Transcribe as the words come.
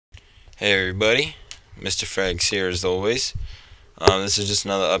Hey everybody, Mr. Frags here as always. This is just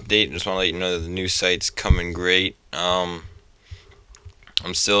another update. Just want to let you know that the new site's coming great. I'm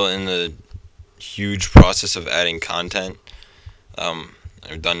still in the huge process of adding content.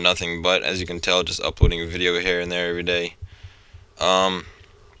 I've done nothing but, as you can tell, just uploading a video here and there every day. A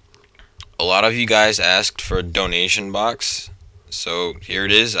lot of you guys asked for a donation box, so here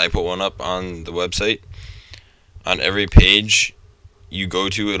it is. I put one up on the website. On every page you go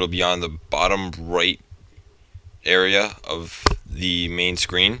to, it'll be on the bottom right area of the main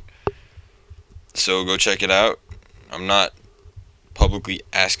screen, so go check it out. I'm not publicly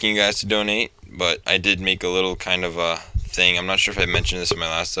asking you guys to donate, but I did make a little kind of a thing. I'm not sure if I mentioned this in my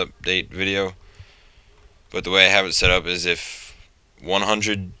last update video, but the way I have it set up is if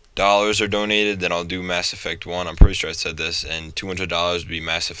 $100 are donated, then I'll do Mass Effect 1. I'm pretty sure I said this, and $200 would be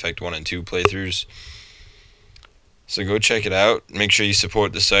Mass Effect 1 and 2 playthroughs. So go check it out. Make sure you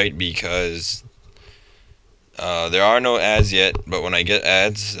support the site because there are no ads yet, but when I get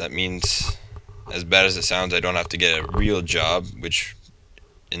ads, that means, as bad as it sounds, I don't have to get a real job, which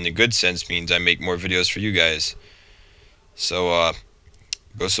in the good sense means I make more videos for you guys. So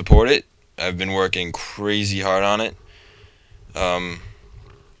go support it. I've been working crazy hard on it.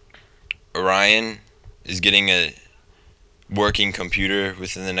 Orion is getting a working computer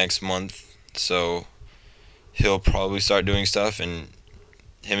within the next month, so he'll probably start doing stuff, and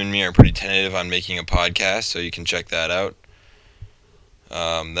him and me are pretty tentative on making a podcast, so you can check that out.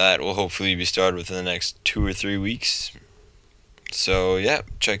 That will hopefully be started within the next 2 or 3 weeks. So yeah,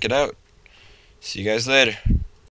 check it out. See you guys later.